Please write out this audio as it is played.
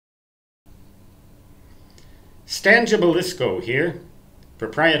Stan Gibilisco here,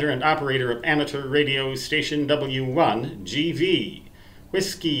 proprietor and operator of amateur radio station W1GV,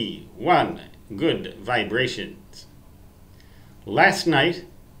 Whiskey 1, Good Vibrations. Last night,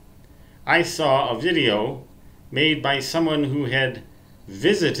 I saw a video made by someone who had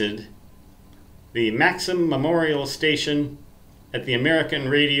visited the Maxim Memorial Station at the American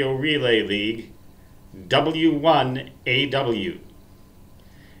Radio Relay League, W1AW.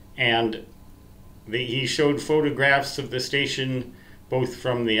 And he showed photographs of the station both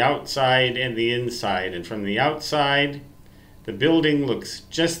from the outside and the inside. And from the outside, the building looks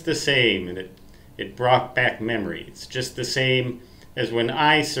just the same, and it brought back memories. Just the same as when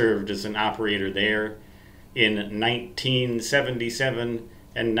I served as an operator there in 1977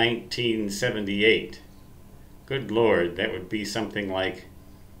 and 1978. Good Lord, that would be something like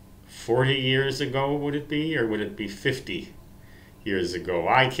 40 years ago, would it be? Or would it be 50 years ago?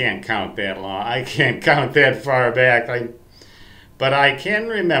 I can't count that long. I can't count that far back. But I can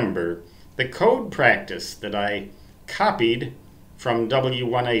remember the code practice that I copied from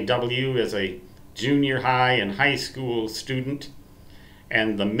W1AW as a junior high and high school student,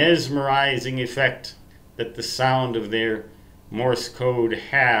 and the mesmerizing effect that the sound of their Morse code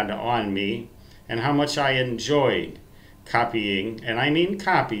had on me, and how much I enjoyed copying, and I mean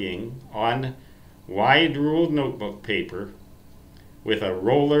copying, on wide-ruled notebook paper with a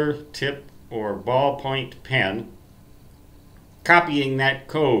roller tip or ballpoint pen, copying that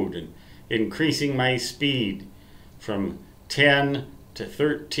code and increasing my speed from 10 to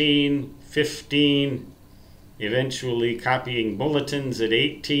 13, 15, eventually copying bulletins at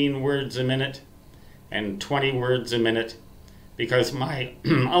 18 words a minute and 20 words a minute, because my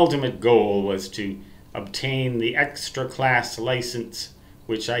ultimate goal was to obtain the extra class license,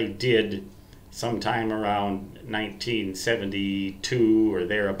 which I did sometime around 1972 or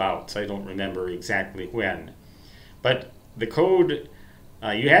thereabouts. I don't remember exactly when. But the code,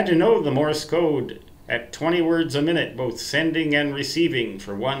 you had to know the Morse code at 20 words a minute, both sending and receiving,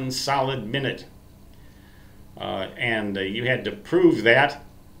 for one solid minute. And you had to prove that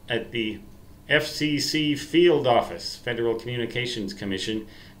at the FCC field office, Federal Communications Commission.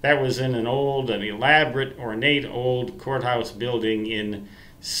 That was in an elaborate, ornate old courthouse building in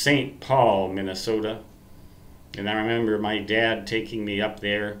St. Paul, Minnesota. And I remember my dad taking me up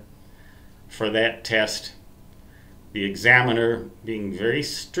there for that test, the examiner being very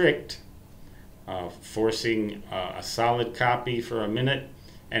strict, forcing a solid copy for a minute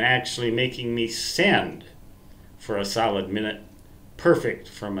and actually making me send for a solid minute, perfect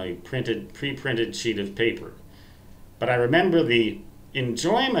from a pre-printed sheet of paper. But I remember the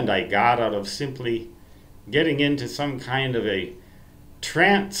enjoyment I got out of simply getting into some kind of a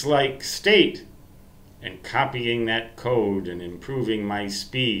trance-like state and copying that code and improving my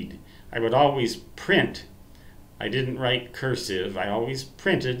speed. I would always print. I didn't write cursive. I always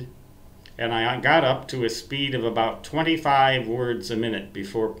printed, and I got up to a speed of about 25 words a minute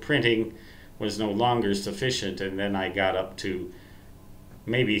before printing was no longer sufficient, and then I got up to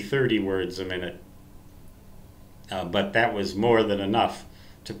maybe 30 words a minute. But that was more than enough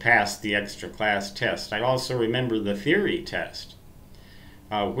to pass the extra class test. I also remember the theory test,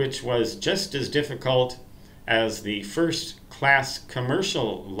 which was just as difficult as the first class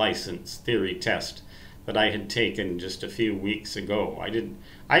commercial license theory test that I had taken just a few weeks ago.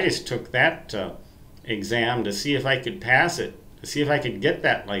 I just took that exam to see if I could pass it, to see if I could get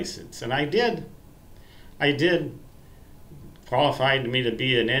that license, and I did. Qualified me to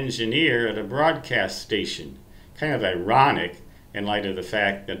be an engineer at a broadcast station. Kind of ironic in light of the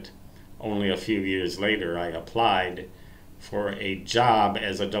fact that only a few years later I applied for a job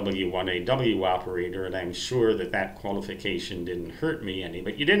as a W1AW operator, and I'm sure that qualification didn't hurt me any,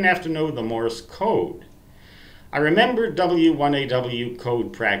 but you didn't have to know the Morse code. I remember W1AW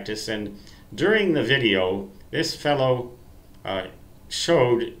code practice, and during the video, this fellow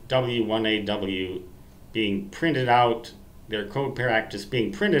showed W1AW being printed out, their code practice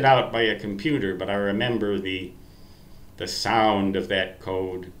being printed out by a computer, but I remember the sound of that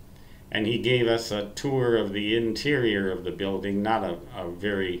code. And he gave us a tour of the interior of the building, not a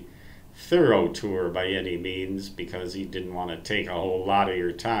very thorough tour by any means, because he didn't want to take a whole lot of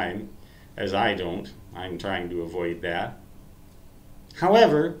your time, as I don't. I'm trying to avoid that.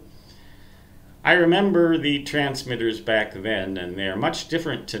 However, I remember the transmitters back then, and they're much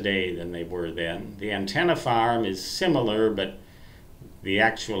different today than they were then. The antenna farm is similar, but the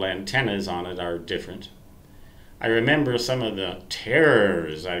actual antennas on it are different. I remember some of the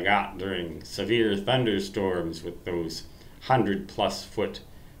terrors I got during severe thunderstorms with those 100-plus foot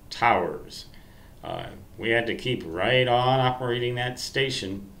towers. We had to keep right on operating that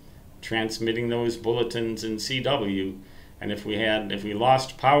station transmitting those bulletins in CW. And if we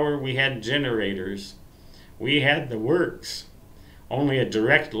lost power, we had generators. We had the works. Only a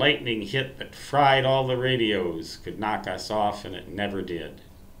direct lightning hit that fried all the radios could knock us off, and it never did.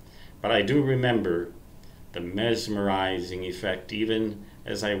 But I do remember the mesmerizing effect, even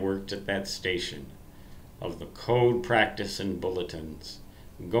as I worked at that station, of the code practice and bulletins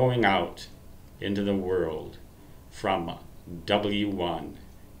going out into the world from W1AW.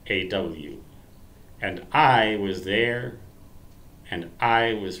 And I was there, and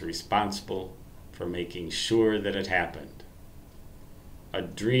I was responsible for making sure that it happened. A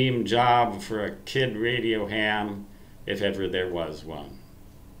dream job for a kid radio ham, if ever there was one.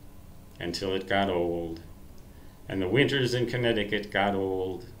 Until it got old, and the winters in Connecticut got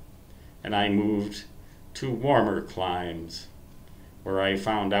old, and I moved to warmer climes, where I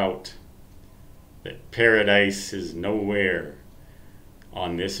found out that paradise is nowhere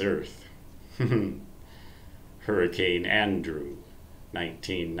on this earth. Hurricane Andrew,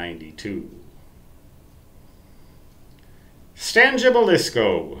 1992. Stan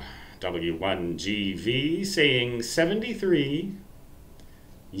Gibilisco, W1GV, saying 73.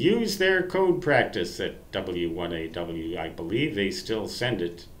 Use their code practice at W1AW. I believe they still send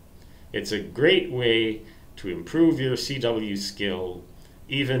it. It's a great way to improve your CW skill,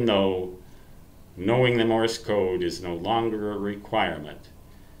 even though knowing the Morse code is no longer a requirement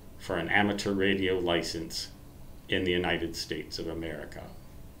for an amateur radio license in the United States of America.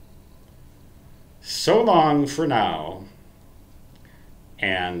 So long for now,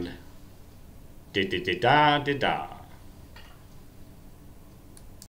 and da-da-da-da-da-da.